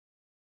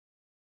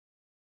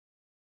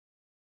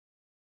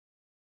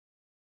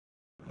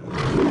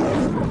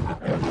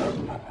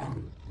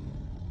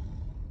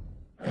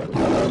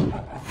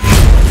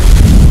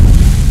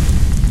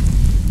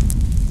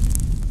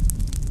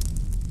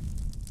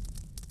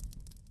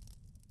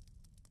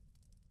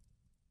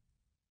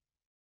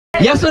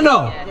Yes or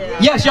no?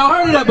 Yes, y'all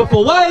heard of that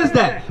before. Why is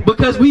that?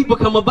 Because we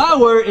become a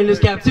byword in this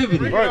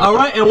captivity. All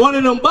right, and one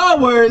of them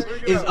bywords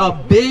is a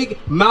big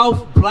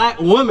mouth black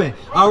woman.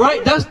 All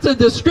right, that's the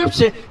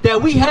description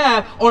that we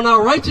have on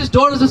our righteous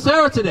daughters of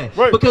Sarah today.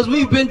 Because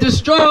we've been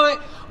destroyed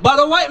by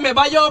the white man,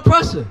 by your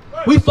oppressor.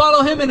 We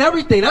follow him in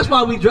everything. That's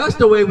why we dress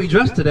the way we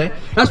dress today.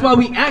 That's why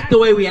we act the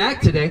way we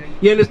act today.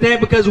 You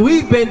understand? Because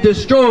we've been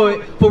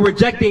destroyed for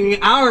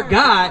rejecting our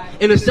God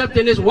and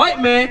accepting this white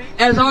man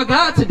as our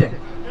God today.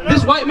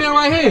 This white man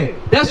right here.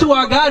 That's who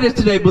our God is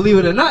today, believe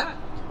it or not.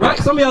 Right?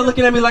 Some of y'all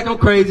looking at me like I'm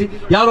crazy.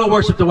 Y'all don't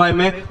worship the white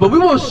man. But we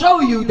will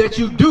show you that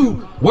you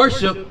do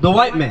worship the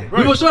white man.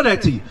 We will show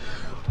that to you.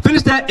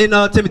 Finish that in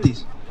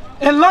Timothy's.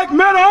 In like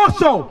manner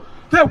also,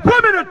 that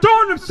women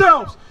adorn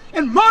themselves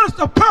in modest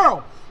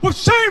apparel, with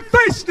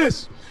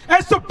shamefacedness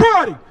and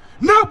sobriety,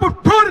 not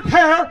with braided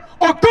hair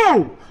or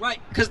gold. Right,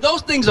 because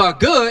those things are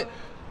good.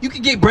 You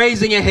can get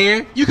braids in your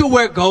hair, you can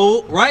wear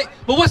gold, right?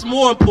 But what's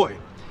more important?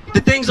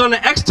 The things on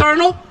the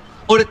external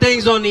or the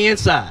things on the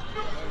inside?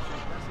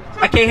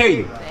 I can't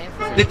hear you.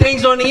 The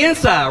things on the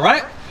inside,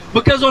 right?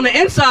 Because on the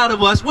inside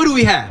of us, what do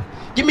we have?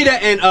 Give me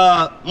that in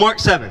Mark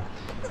 7.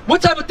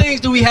 What type of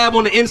things do we have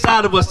on the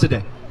inside of us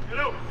today?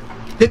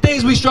 The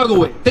things we struggle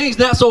with, things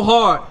not so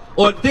hard,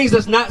 or things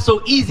that's not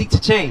so easy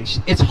to change.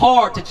 It's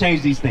hard to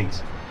change these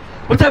things.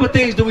 What type of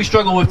things do we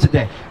struggle with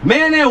today?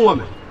 Man and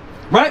woman,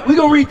 right? We're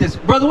gonna read this.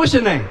 Brother, what's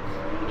your name?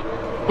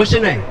 What's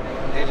your name?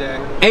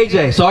 AJ.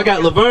 AJ. So I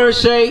got Laverne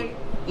J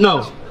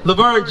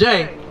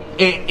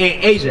and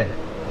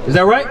AJ. Is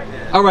that right?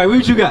 Yeah. All right,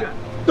 what you got?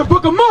 The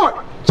book of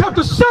Mark,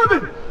 chapter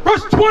 7,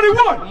 verse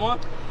 21. Come on.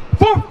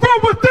 For from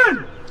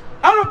within,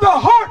 out of the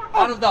heart.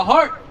 Out of the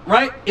heart,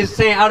 right, is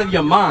saying out of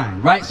your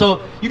mind, right?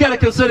 So you got to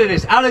consider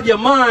this. Out of your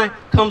mind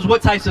comes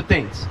what types of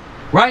things,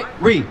 right?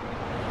 Read.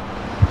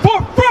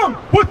 For from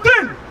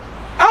within,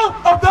 out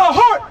of the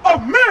heart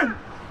of men,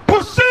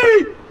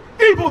 proceed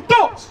evil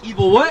thoughts.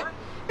 Evil what?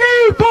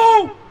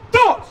 Evil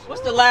thoughts.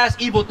 What's the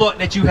last evil thought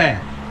that you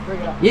had?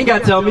 You ain't got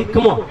to tell me.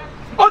 Come on.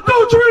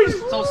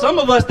 Adulteries. So some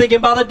of us thinking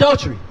about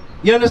adultery.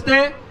 You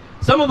understand?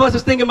 Some of us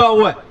is thinking about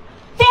what?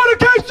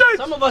 Fornication.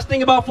 Some of us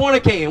think about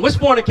fornicating. What's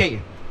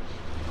fornicating?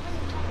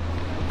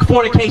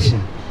 Fornication.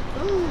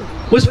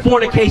 What's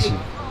fornication?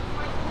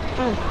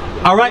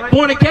 All right,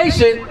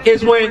 fornication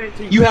is when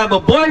you have a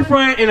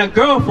boyfriend and a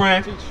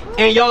girlfriend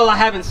and y'all are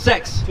having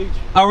sex.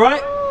 All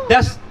right,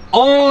 that's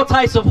all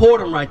types of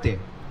whoredom right there.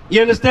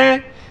 You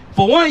understand?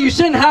 For one, you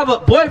shouldn't have a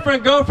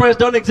boyfriend. Girlfriends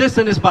don't exist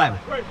in this Bible.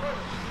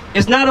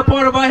 It's not a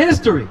part of our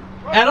history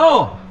at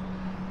all.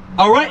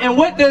 All right, and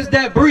what does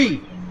that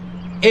breed?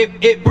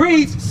 It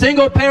breeds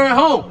single parent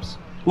homes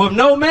with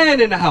no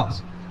man in the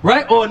house,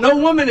 right? Or no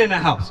woman in the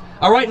house.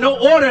 All right, no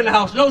order in the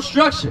house, no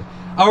structure.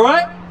 All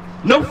right,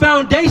 no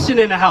foundation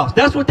in the house.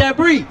 That's what that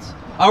breeds.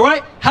 All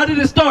right, how did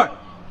it start?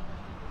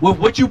 With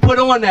what you put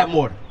on that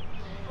mortar.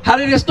 How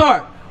did it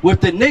start?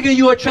 With the nigga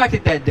you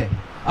attracted that day.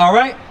 All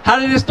right, how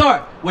did it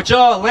start? With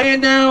y'all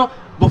laying down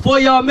before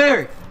y'all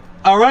married.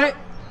 All right,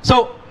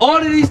 so all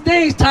of these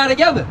things tie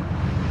together.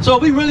 So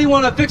if we really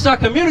want to fix our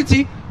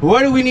community,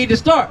 where do we need to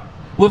start?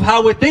 With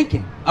how we're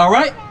thinking. All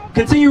right,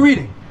 continue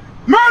reading.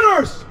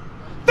 Murders,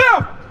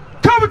 theft,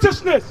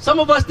 covetousness. Some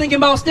of us thinking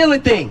about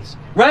stealing things,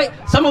 right?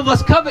 Some of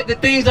us covet the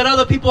things that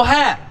other people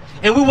have,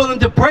 and we're willing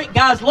to break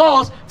God's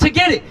laws to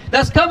get it.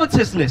 That's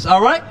covetousness,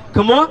 all right?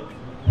 Come on.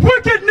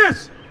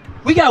 Wickedness.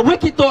 We got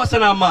wicked thoughts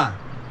in our mind,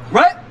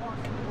 right?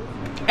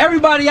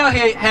 Everybody out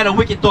here had a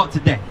wicked thought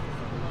today.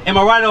 Am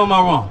I right or am I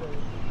wrong?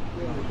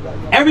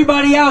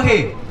 Everybody out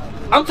here,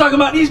 I'm talking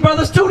about these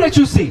brothers too that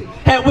you see,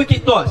 had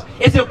wicked thoughts.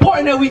 It's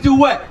important that we do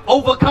what?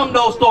 Overcome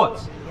those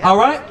thoughts, all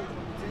right?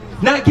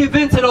 Not give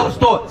in to those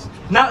thoughts.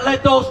 Not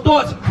let those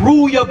thoughts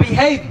rule your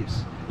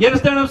behaviors. You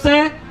understand what I'm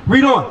saying?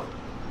 Read on.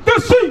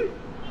 Deceit,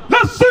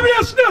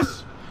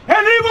 lasciviousness, and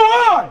evil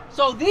eye.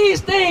 So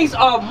these things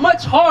are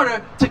much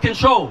harder to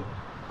control,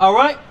 all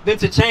right, than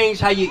to change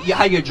how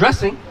you're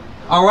dressing,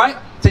 all right,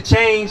 to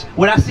change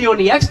what I see on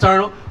the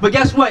external. But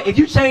guess what? If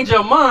you change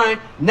your mind,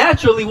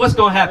 naturally, what's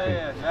going to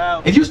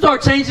happen? If you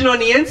start changing on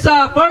the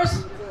inside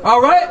first,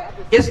 all right,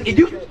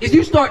 if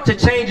you start to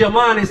change your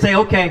mind and say,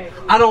 okay,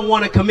 I don't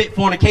want to commit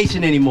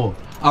fornication anymore,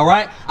 all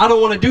right, I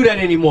don't want to do that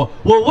anymore.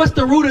 Well, what's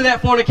the root of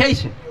that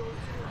fornication?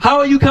 How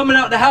are you coming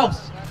out the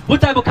house?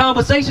 What type of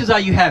conversations are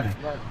you having?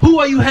 Who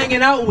are you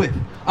hanging out with?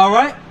 All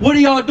right, what are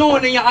y'all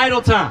doing in your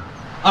idle time?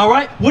 All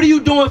right, what are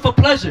you doing for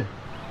pleasure?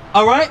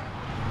 All right,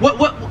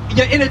 what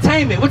your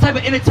entertainment? What type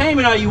of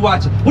entertainment are you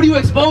watching? What are you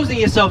exposing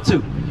yourself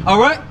to? All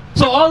right.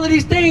 So all of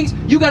these things,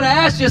 you got to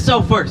ask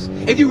yourself first.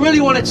 If you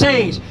really want to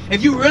change,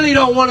 if you really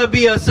don't want to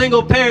be a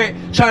single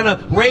parent trying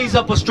to raise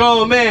up a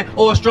strong man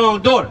or a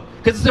strong daughter,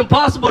 because it's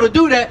impossible to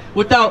do that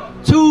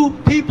without two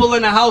people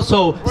in the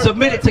household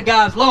submitted to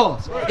God's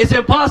laws. It's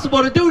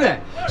impossible to do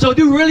that. So if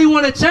you really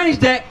want to change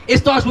that, it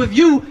starts with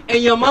you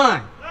and your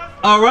mind.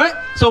 All right?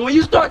 So when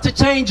you start to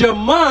change your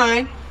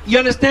mind, you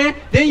understand?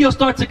 Then you'll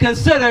start to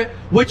consider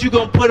what you're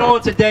going to put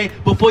on today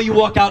before you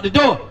walk out the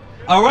door.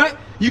 All right?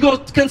 You're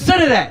going to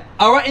consider that,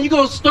 all right? And you're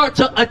going to start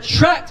to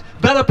attract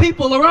better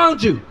people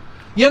around you.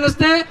 You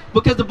understand?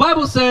 Because the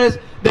Bible says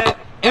that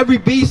every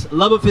beast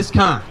loveth his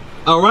kind.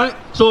 All right?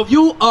 So if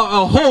you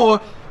are a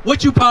whore,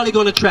 what you probably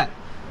going to trap?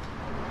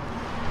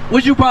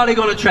 What you probably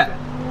going to trap?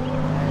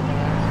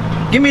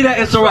 Give me that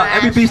answer right.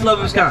 Every beast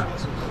loveth his kind.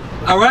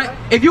 All right?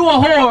 If you a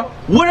whore,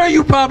 what are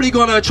you probably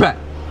going to attract?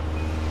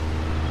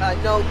 A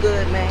no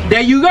good man.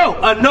 There you go.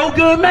 A no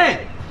good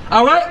man.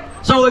 All right?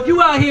 So if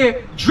you out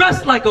here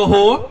dressed like a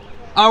whore,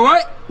 all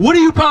right, what are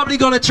you probably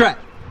going to attract?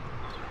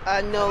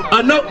 A no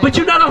good man. But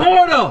you're not a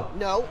whore, though.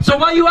 No. So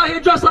why you out here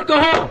dressed like a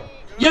whore?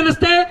 You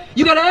understand?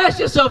 You got to ask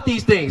yourself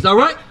these things, all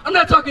right? I'm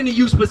not talking to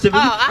you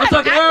specifically. I'm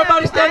talking to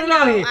everybody standing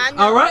out here,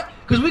 all right?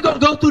 Because we're going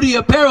to go through the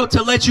apparel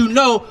to let you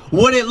know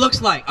what it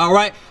looks like, all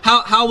right?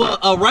 How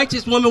a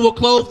righteous woman will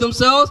clothe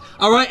themselves,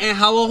 all right? And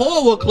how a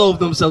whore will clothe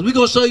themselves. We're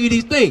going to show you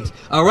these things,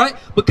 all right?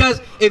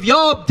 Because if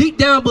y'all deep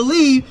down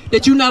believe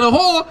that you're not a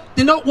whore,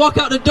 then don't walk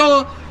out the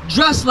door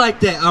dressed like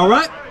that, all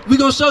right? We're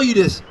going to show you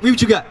this. Read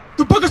what you got.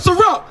 The book of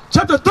Sirach,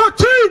 chapter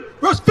 13,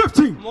 verse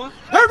 15.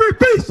 Every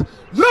beast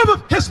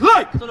loveth his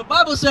like. So the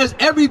Bible says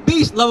every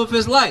beast loveth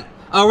his like.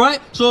 All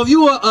right. So if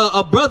you are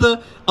a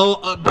brother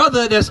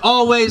that's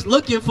always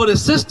looking for the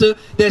sister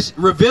that's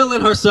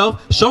revealing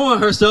herself, showing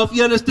herself,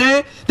 you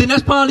understand? Then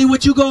that's probably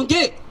what you gonna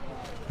get.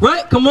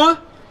 Right? Come on.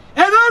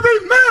 And every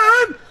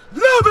man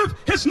loveth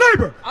his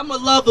neighbor. I'm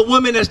gonna love the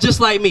woman that's just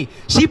like me.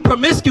 She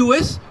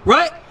promiscuous,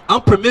 right?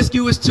 I'm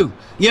promiscuous too.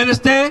 You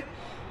understand?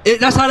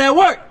 That's how that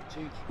works.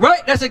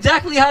 Right? That's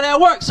exactly how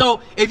that works. So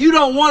if you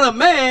don't want a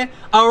man,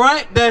 all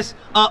right, that's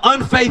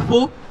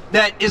unfaithful,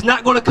 that is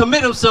not going to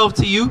commit himself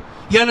to you,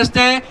 you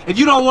understand? If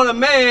you don't want a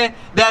man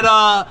that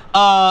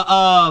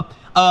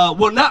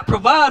will not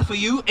provide for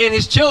you and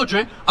his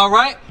children, all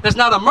right, that's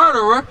not a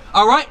murderer,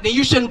 all right, then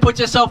you shouldn't put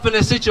yourself in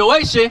a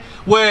situation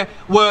where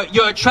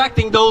you're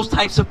attracting those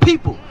types of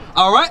people,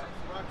 all right?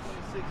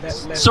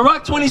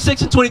 Sirach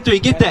 26 and 23,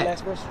 get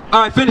that.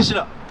 All right, finish it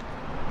up.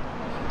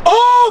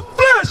 All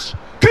flesh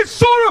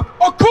consorteth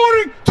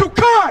according to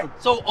kind.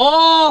 So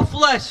all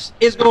flesh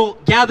is going to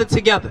gather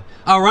together.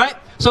 All right.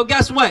 So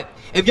guess what?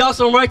 If y'all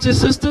some righteous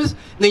sisters,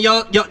 then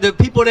y'all the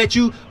people that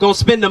you going to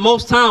spend the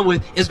most time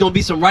with is going to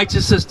be some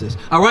righteous sisters.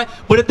 All right.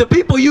 But if the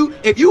people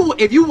if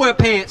you wear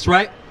pants,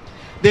 right,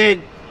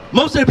 then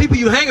most of the people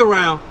you hang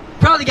around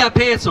probably got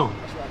pants on.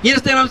 You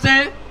understand what I'm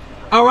saying?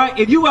 All right.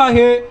 If you out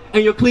here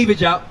and your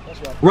cleavage out,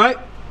 right?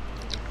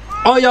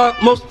 All y'all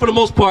for the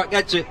most part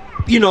got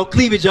your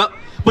cleavage up.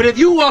 But if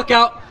you walk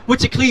out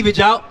with your cleavage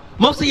out,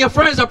 most of your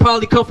friends are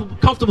probably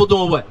comfortable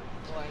doing what?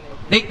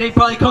 They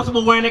probably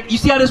comfortable wearing it. You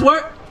see how this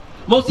works?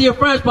 Most of your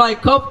friends probably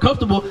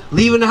comfortable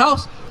leaving the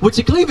house with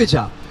your cleavage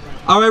out.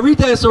 All right, read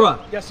that,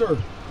 Sarah. Yes, sir.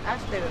 I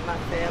stay with my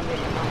family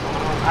and my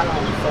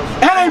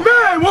mom. And a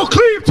man will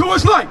cleave to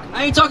his like.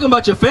 I ain't talking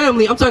about your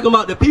family. I'm talking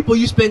about the people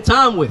you spend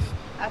time with.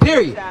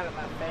 Period.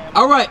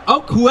 All right.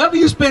 Oh, whoever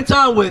you spend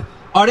time with,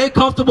 are they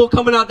comfortable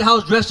coming out the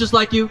house dressed just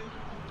like you?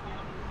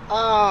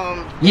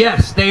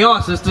 Yes, they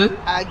are, sister.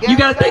 You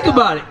gotta think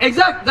about it.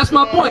 Exactly. That's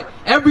my point.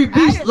 Every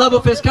beast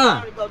loveth his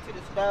kind.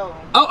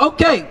 Oh,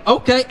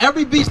 okay.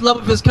 Every beast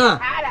loveth his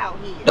kind.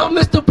 Don't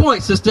miss the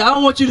point, sister. I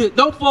don't want you to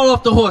don't fall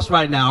off the horse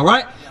right now, all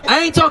right? I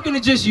ain't talking to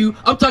just you.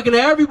 I'm talking to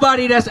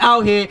everybody that's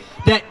out here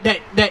that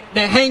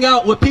hang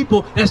out with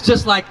people that's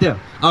just like them.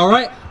 All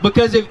right?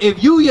 Because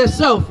if you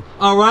yourself,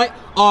 all right,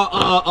 are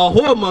a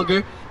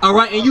whoremonger, all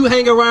right, and you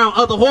hang around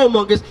other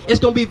whoremongers, it's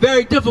going to be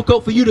very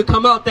difficult for you to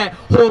come out that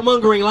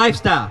whoremongering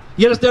lifestyle.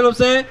 You understand what I'm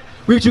saying?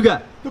 Read what you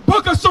got. The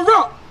book of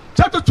Sirach,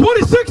 chapter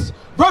 26,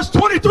 verse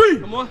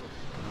 23. Come on.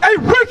 A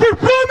wicked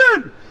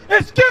woman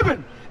is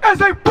given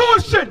as a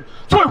portion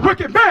to a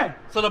wicked man.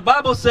 So the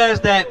Bible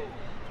says that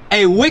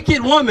a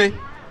wicked woman,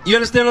 you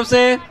understand what I'm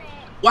saying?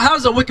 Well,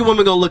 how's a wicked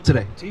woman going to look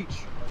today? Teach.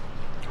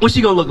 What's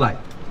she going to look like?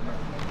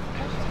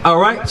 All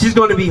right? She's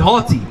going to be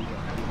haughty.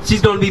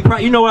 She's going to be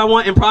proud. You know what I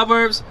want in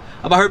Proverbs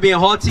about her being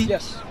haughty?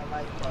 Yes.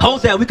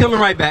 Hold that. We're coming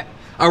right back.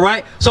 All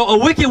right? So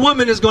a wicked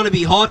woman is going to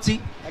be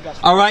haughty.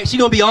 All right? She's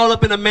going to be all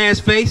up in a man's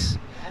face.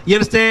 You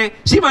understand?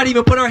 She might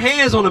even put her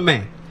hands on a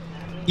man.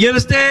 You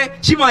understand?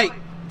 She might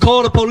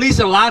call the police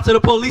and lie to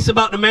the police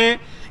about the man.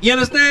 You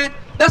understand?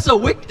 That's a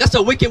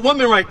wicked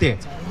woman right there.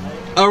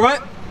 All right?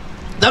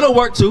 That'll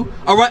work too.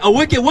 All right? A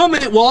wicked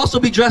woman will also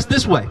be dressed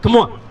this way. Come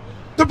on.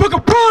 The book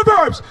of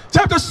Proverbs,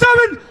 chapter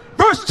 7,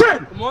 verse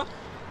 10. Come on.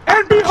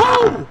 And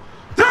behold,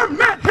 there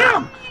met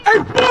him a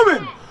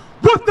woman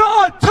with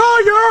the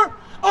attire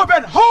of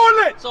an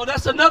harlot. So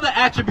that's another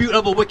attribute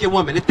of a wicked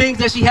woman. The things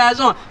that she has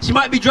on. She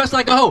might be dressed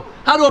like a hoe.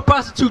 How do a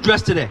prostitute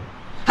dress today?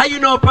 How you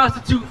know a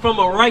prostitute from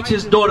a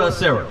righteous daughter of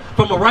Sarah?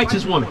 From a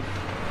righteous woman?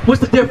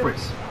 What's the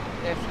difference?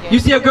 You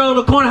see a girl in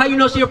the corner, how you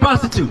know she a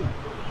prostitute?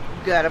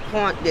 You got a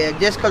point there.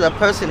 Just because a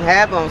person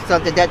have on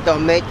something, that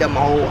don't make them a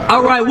whore.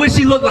 All right, what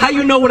she look like? How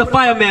you know what a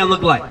fireman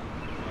look like?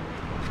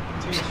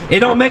 It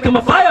don't make him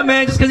a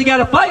fireman just because he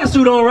got a fire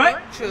suit on, right?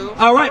 True.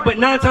 All right, but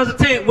 9 times out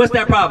of 10, what's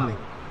that probably?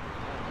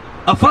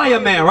 A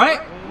fireman, right?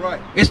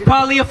 Right. It's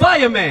probably a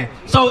fireman.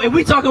 So if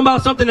we talking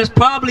about something that's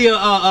probably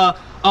a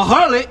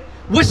harlot,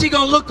 what's she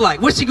gonna look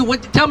like?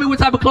 Tell me what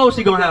type of clothes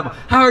she gonna have on.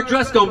 How her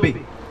dress gonna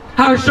be?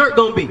 how her shirt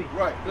gonna be.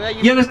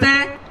 Right. You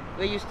understand?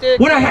 Well, you still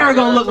What her hair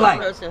gonna look some like?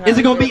 person Is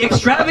it gonna be has-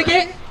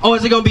 extravagant or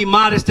is it gonna be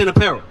modest in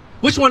apparel?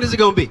 Which one is it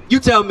gonna be? You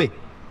tell me.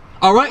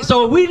 All right.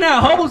 So if we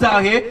not hoes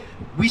out here,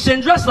 we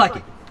shouldn't dress like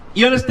it.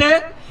 You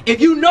understand? If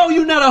you know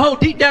you're not a hoe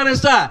deep down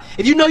inside,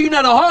 if you know you're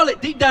not a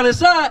harlot deep down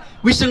inside,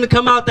 we shouldn't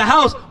come out the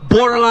house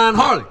borderline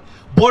harlot,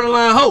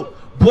 borderline hoe,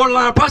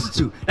 borderline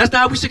prostitute. That's not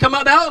how we should come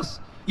out the house.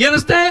 You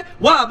understand?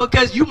 Why?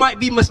 Because you might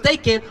be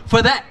mistaken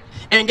for that.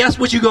 And guess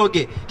what you gonna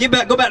get?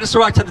 Go back to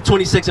Sirach chapter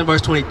 26 and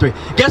verse 23.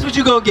 Guess what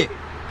you gonna get?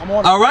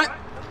 All right?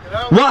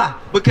 Why?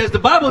 Because the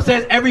Bible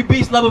says every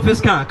beast loveth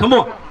his kind. Come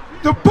on.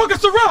 The book of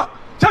Sirach,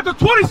 chapter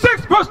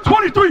 26, verse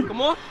 23.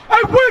 Come on. A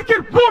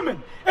wicked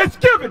woman is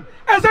given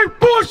as a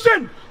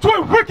portion to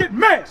a wicked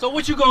man. So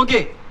what you gonna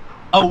get?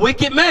 A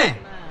wicked man.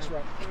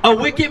 A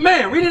wicked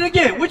man. Read it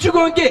again. What you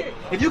gonna get?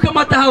 If you come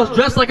out the house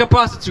dressed like a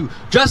prostitute,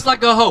 dressed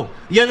like a hoe,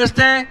 you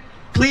understand?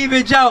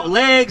 Cleavage out,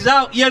 legs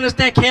out, you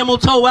understand? Camel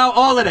toe out,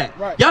 all of that.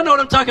 Right. Y'all know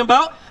what I'm talking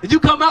about. If you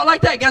come out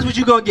like that, guess what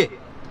you gonna get?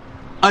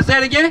 Say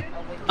it again.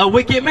 A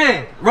wicked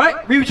man.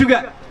 Right? Read what you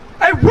got.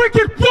 A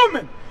wicked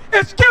woman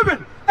is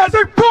given as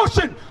a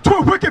portion to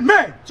a wicked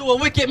man. To a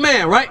wicked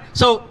man, right?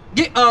 So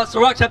get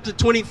Sirach chapter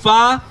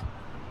 25,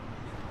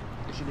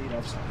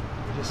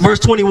 verse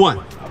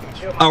 21.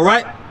 All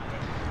right?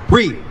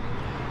 Read.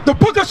 The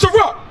book of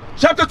Sirach,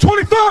 chapter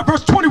 25,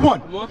 verse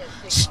 21.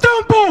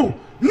 Stumble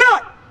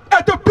not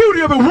at the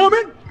beauty of a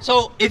woman.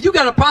 So if you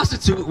got a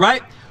prostitute,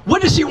 right?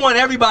 What does she want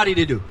everybody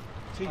to do?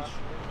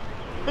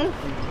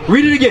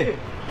 Read it again.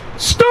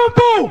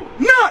 Stumble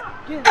not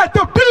at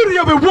the beauty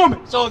of a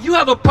woman. So if you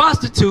have a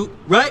prostitute,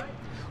 right?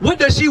 What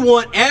does she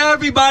want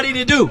everybody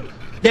to do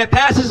that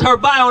passes her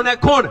by on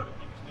that corner?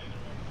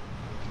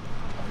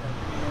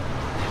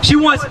 She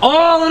wants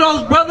all of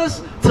those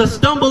brothers to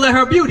stumble at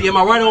her beauty. Am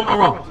I right or am I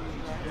wrong?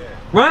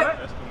 Right?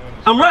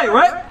 I'm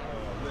right?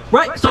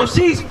 Right? So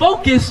she's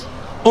focused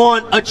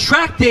on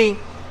attracting,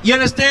 you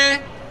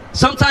understand,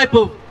 some type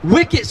of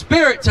wicked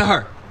spirit to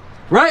her.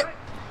 Right?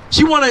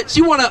 She wanna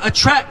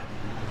trap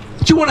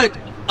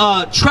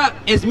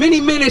as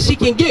many men as she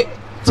can get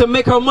to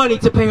make her money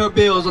to pay her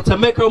bills or to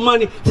make her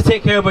money to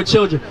take care of her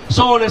children,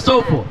 so on and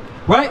so forth.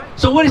 Right?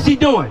 So what is she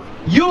doing?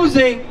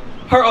 Using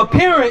her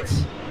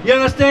appearance, you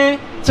understand,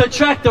 to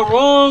attract the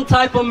wrong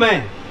type of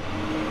man.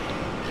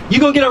 You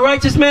gonna get a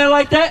righteous man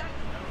like that?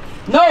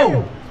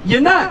 No,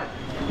 you're not.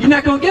 You're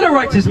not gonna get a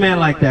righteous man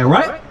like that,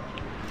 right?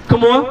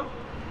 Come on.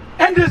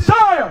 And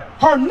desire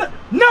her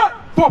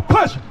not for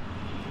pleasure.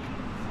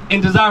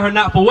 And desire her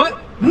not for what?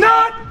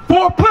 Not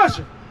for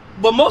pleasure.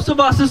 But most of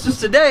our sisters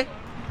today,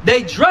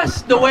 they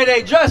dress the way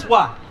they dress.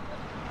 Why?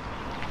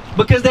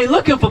 Because they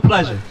looking for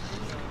pleasure.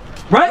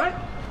 Right?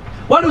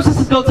 Why do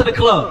sisters go to the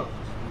club?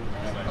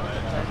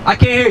 I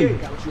can't hear you.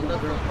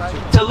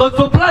 To look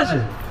for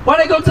pleasure. Why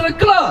they go to the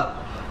club?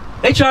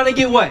 They trying to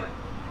get what?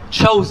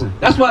 Chosen.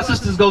 That's why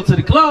sisters go to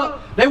the club.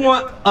 They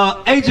want,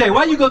 AJ,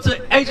 why you go to,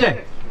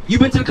 AJ, you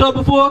been to the club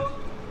before?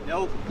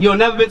 Nope. You've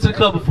never been to the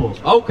club before.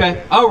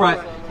 Okay, all right.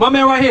 My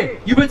man right here,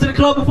 you been to the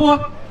club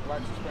before?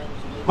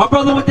 My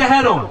brother with the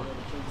hat on.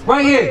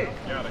 Right here.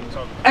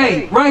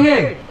 Hey, right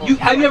here.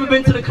 Have you ever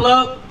been to the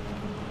club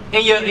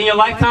in your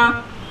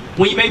lifetime?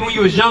 Maybe when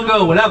you was younger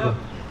or whatever.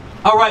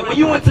 All right, when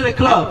you went to the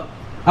club,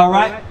 all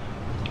right,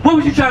 what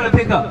was you trying to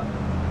pick up?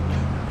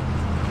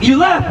 You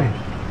laughing.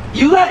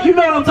 You know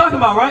what I'm talking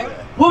about, right?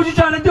 What was you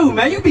trying to do,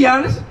 man? You be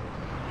honest.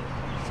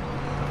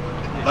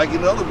 Like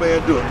any other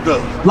man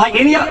does. Like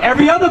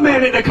every other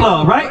man in the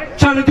club, right?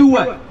 Trying to do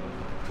what?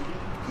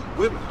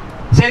 Women.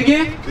 Say it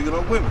again. Picking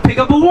up women. Pick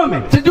up a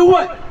woman. To do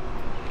what?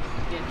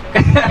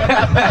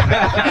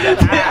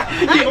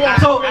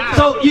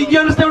 So you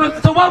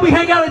understand? So why we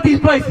hang out at these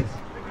places?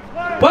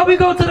 Why we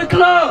go to the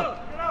club?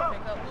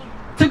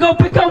 To go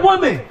pick up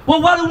women.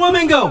 Well, why do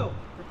women go?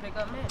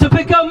 To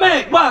pick up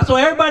men. Why? So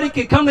everybody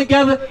can come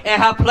together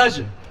and have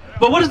pleasure.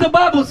 But what does the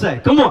Bible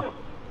say? Come on.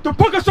 The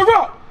book of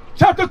Sirach,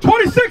 chapter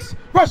 26,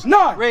 verse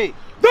 9. Read.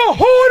 The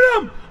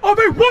whoredom of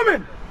a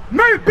woman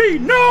may be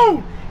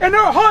known in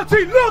her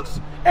haughty looks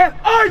and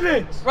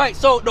eyelids. Right.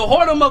 So the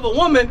whoredom of a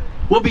woman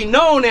will be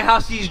known in how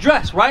she's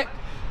dressed, right?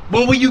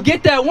 But when you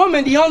get that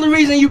woman, the only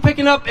reason you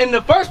picking up in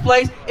the first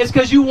place is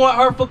because you want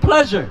her for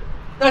pleasure.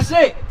 That's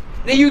it.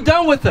 Then you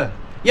done with her.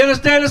 You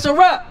understand? It's a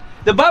wrap.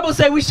 The Bible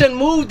says we shouldn't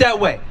move that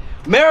way.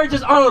 Marriage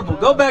is honorable.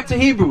 Go back to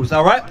Hebrews,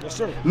 all right? Yes,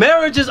 sir.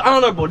 Marriage is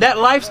honorable. That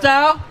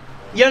lifestyle,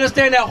 you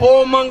understand that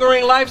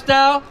whoremongering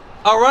lifestyle,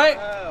 all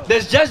right?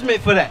 There's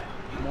judgment for that.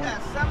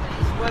 Some of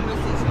these women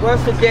is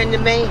worse than the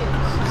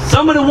man.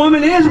 Some of the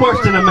woman is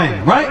worse than a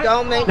man, right?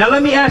 Don't make Now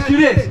let me ask you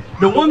this.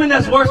 The woman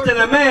that's worse than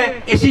a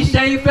man, is she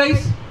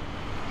shamefaced?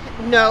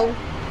 No,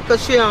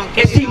 because she don't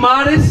care. Is she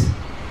modest?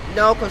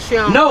 No, because she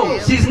don't No,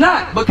 care. she's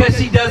not, because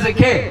she doesn't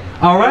care,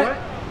 all right?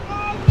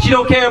 She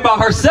don't care about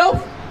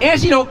herself, and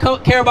she don't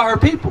care about her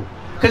people.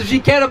 Because if she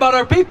cared about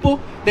her people,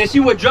 then she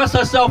would dress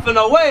herself in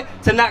a way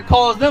to not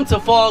cause them to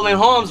fall in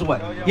harm's way.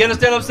 You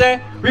understand what I'm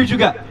saying? Read what you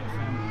got.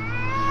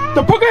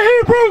 The book of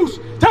Hebrews,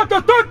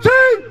 chapter 13,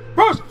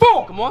 verse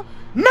 4. Come on.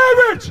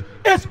 Marriage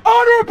is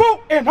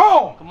honorable in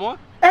all. Come on.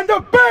 and the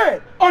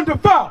bed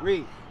undefiled.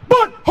 Read.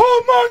 But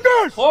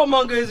whoremongers.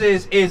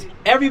 Whoremongers is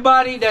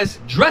everybody that's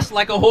dressed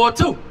like a whore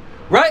too,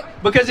 right?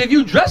 Because if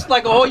you dress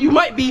like a whore, you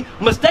might be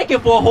mistaken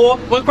for a whore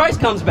when Christ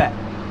comes back.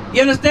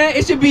 You understand?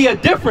 It should be a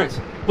difference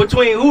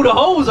between who the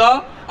hoes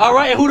are, all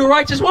right, and who the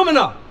righteous women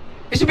are.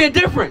 It should be a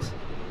difference.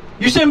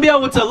 You shouldn't be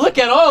able to look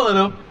at all of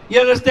them, you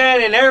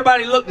understand, and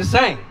everybody look the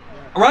same,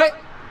 right?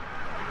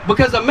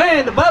 Because a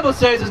man, the Bible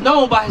says, is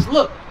known by his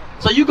look.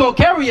 So you're going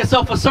to carry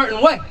yourself a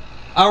certain way,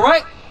 all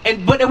right?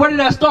 But where did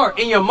that start?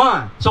 In your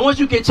mind. So once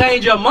you can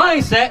change your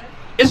mindset,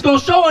 it's going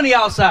to show on the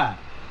outside,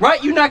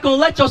 right? You're not going to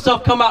let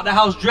yourself come out the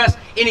house dressed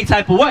any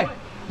type of way.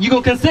 You're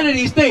going to consider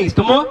these things.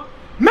 Come on.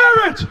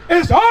 Marriage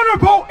is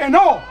honorable and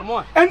all. Come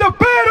on. And the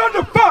bed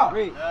undefiled.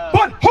 Read.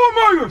 But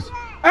whoremongers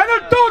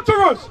and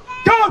adulterers,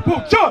 God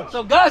will judge.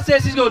 So God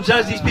says he's going to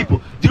judge these people.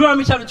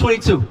 Deuteronomy chapter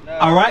 22,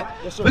 all right?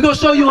 We're going to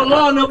show you a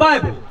law in the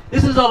Bible.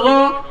 This is a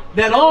law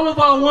that all of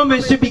our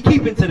women should be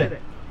keeping today,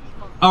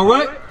 all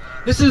right?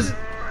 This is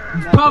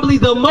probably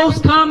the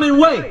most common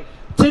way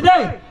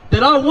today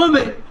that our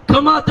women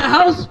come out the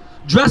house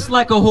dressed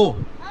like a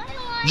whore,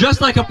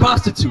 dressed like a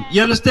prostitute.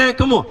 You understand?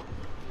 Come on.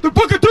 The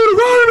book of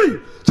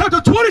Deuteronomy,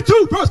 chapter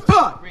 22, verse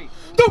 5.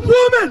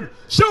 The woman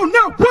shall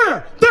not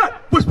wear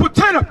that which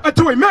pertaineth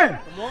unto a man,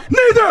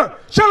 neither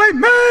shall a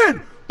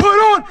man put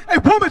on a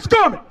woman's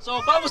garment. So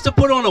if I was to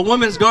put on a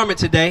woman's garment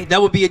today,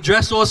 that would be a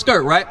dress or a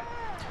skirt, right?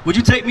 Would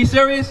you take me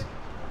serious?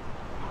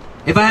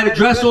 If I had a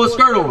dress or a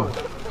skirt on,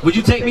 would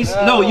you take me?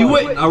 No, you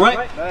wouldn't, all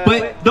right?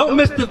 But don't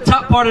miss the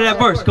top part of that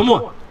verse. Come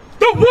on.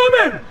 The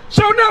woman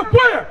shall not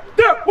wear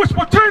that which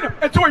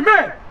pertaineth unto a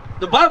man.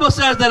 The Bible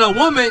says that a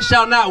woman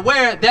shall not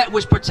wear that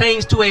which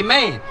pertains to a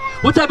man.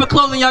 What type of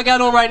clothing y'all got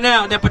on right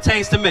now that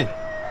pertains to men?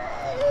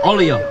 All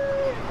of y'all.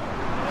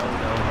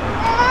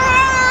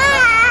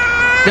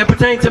 That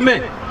pertain to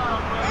men.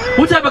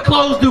 What type of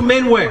clothes do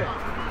men wear?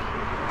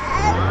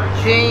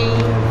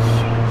 Jeans,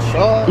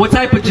 shorts. What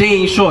type of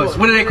jeans, shorts?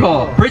 What are they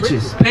called?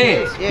 Breeches,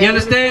 pants. You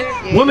understand?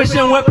 Yeah. Women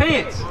shouldn't wear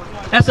pants.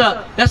 That's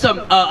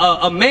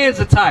a man's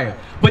attire.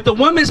 But the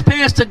women's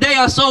pants today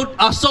are so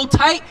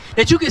tight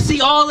that you can see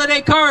all of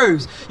their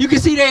curves. You can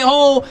see their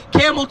whole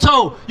camel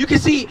toe. You can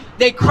see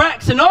their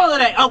cracks and all of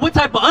that. What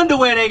type of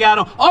underwear they got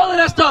on. All of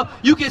that stuff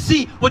you can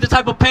see with the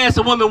type of pants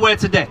a woman wear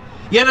today.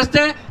 You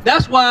understand?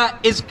 That's why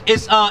it's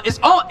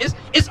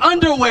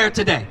underwear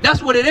today.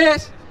 That's what it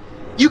is.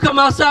 You come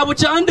outside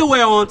with your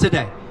underwear on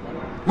today,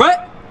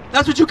 right?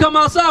 That's what you come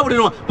outside with it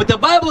on. But the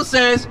Bible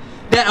says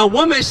that a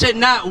woman should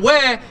not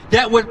wear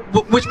that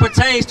which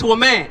pertains to a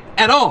man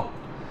at all.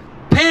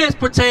 Pants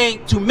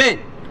pertain to men,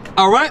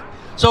 all right?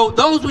 So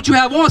those what you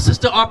have on,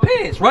 sister, are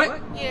pants,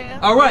 right? Yeah.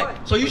 All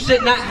right. So you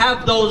should not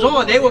have those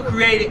on. They were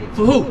created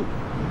for who?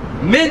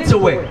 Men to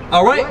wear,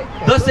 all right?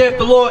 Thus saith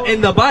the Lord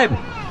in the Bible.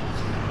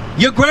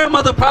 Your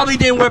grandmother probably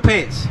didn't wear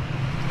pants,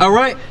 all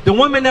right? The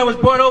woman that was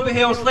brought over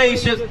here on slave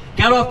ships,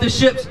 got off the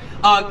ships,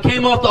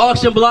 came off the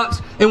auction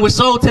blocks, and was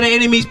sold to the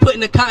enemies, put in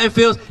the cotton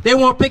fields. They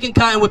weren't picking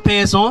cotton with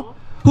pants on.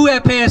 Who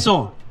had pants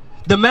on?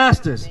 The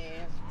masters.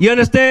 You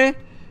understand?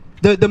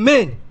 The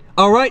men.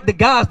 All right, the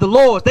guys, the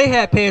lords, they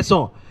had pants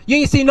on. You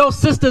ain't see no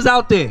sisters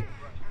out there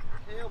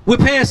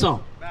with pants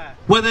on.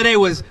 Whether they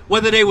was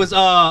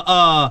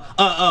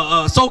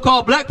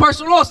so-called black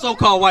person or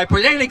so-called white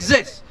person, they didn't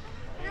exist.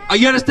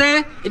 You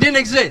understand? It didn't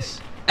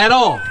exist at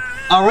all.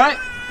 All right,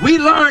 we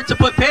learned to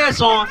put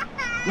pants on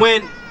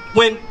when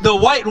the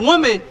white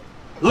woman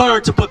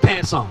learned to put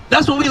pants on.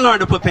 That's when we learned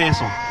to put pants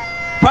on.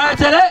 Prior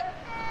to that,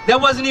 there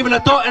wasn't even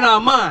a thought in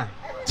our mind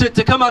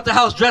to come out the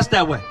house dressed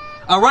that way.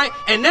 All right,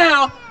 and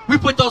now we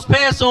put those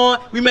pants on,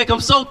 we make them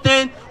so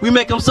thin, we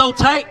make them so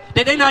tight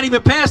that they're not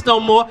even pants no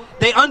more,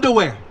 they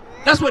underwear.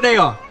 That's what they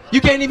are.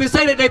 You can't even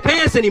say that they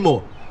pants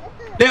anymore.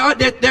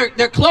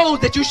 They're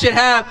clothes that you should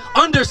have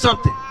under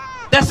something.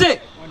 That's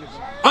it.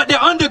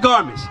 They're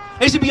undergarments.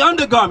 They should be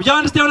undergarments. Y'all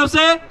understand what I'm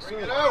saying?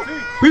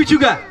 Read what you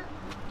got.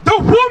 The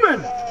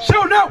woman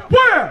shall not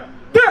wear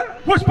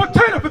that which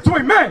pertaineth unto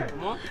a man,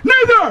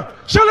 neither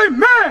shall a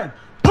man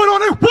put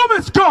on a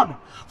woman's garment,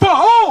 for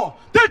all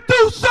that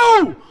do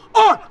so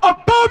are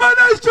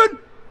abomination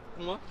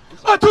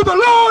unto the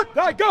Lord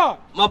thy God.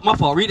 My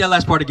fault. Read that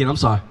last part again. I'm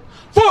sorry.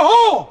 For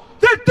all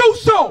that do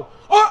so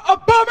are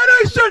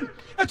abomination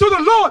unto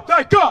the Lord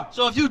thy God.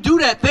 So if you do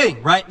that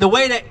thing, right, the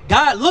way that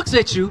God looks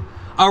at you,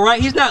 all right,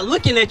 he's not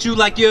looking at you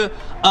like you're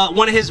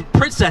one of his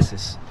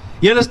princesses.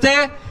 You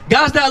understand?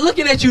 God's not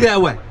looking at you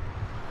that way.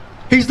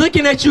 He's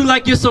looking at you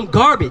like you're some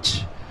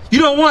garbage. You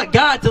don't want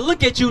God to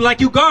look at you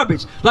like you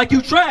garbage, like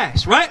you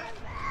trash, right?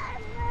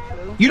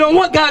 You don't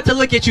want God to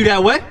look at you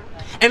that way.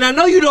 And I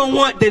know you don't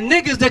want the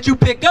niggas that you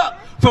pick up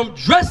from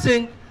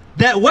dressing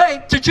that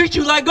way to treat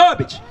you like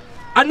garbage.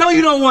 I know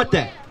you don't want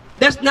that.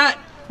 That's not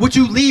what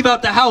you leave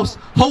out the house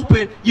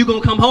hoping you're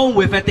going to come home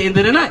with at the end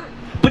of the night.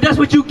 But that's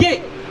what you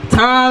get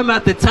time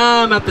after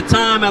time after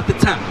time after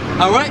time.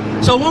 All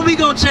right? So when we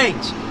going to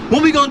change?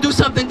 When we going to do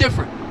something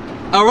different?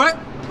 All right?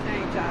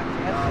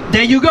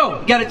 There you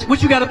go.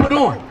 What you got to put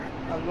on?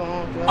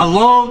 A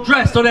long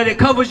dress so that it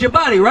covers your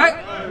body,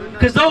 right?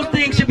 Because those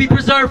things should be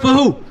preserved for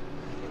who?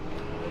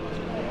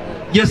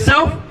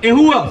 Yourself and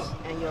who else?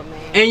 And your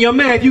man. And your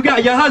man. If you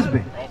got your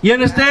husband. You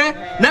understand?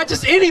 Not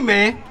just any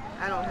man.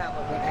 I don't have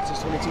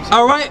a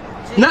All right?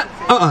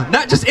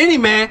 Not just any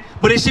man,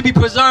 but it should be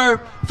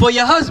preserved for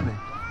your husband.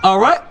 All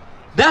right?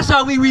 That's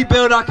how we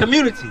rebuild our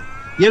community.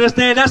 You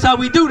understand? That's how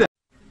we do that.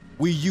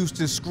 We used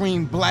to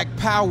scream black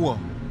power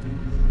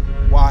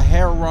while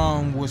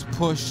heroin was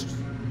pushed.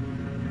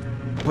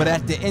 But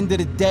at the end of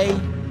the day,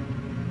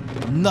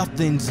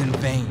 nothing's in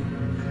vain.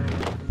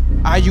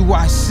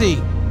 IUIC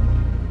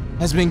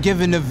has been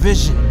given a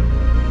vision.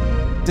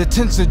 The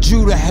tents of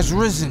Judah has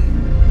risen.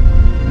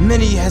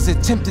 Many has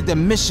attempted the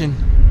mission.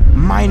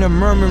 Minor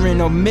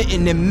murmuring,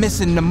 omitting, and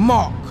missing the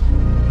mark.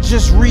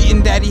 Just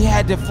reading that he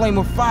had the flame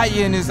of fire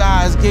in his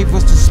eyes gave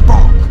us the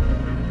spark.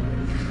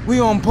 We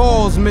on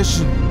Paul's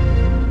mission.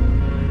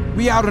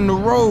 We out on the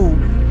road,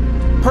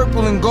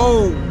 purple and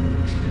gold.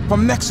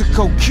 From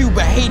Mexico,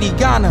 Cuba, Haiti,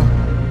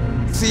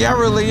 Ghana,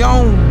 Sierra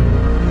Leone.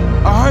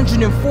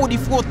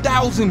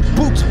 144,000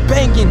 boots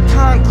banging,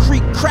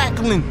 concrete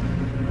crackling.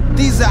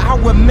 These are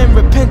our men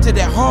repented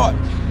at heart.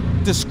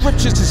 The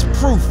scriptures is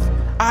proof.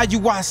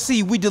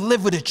 IUIC, we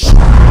deliver the truth.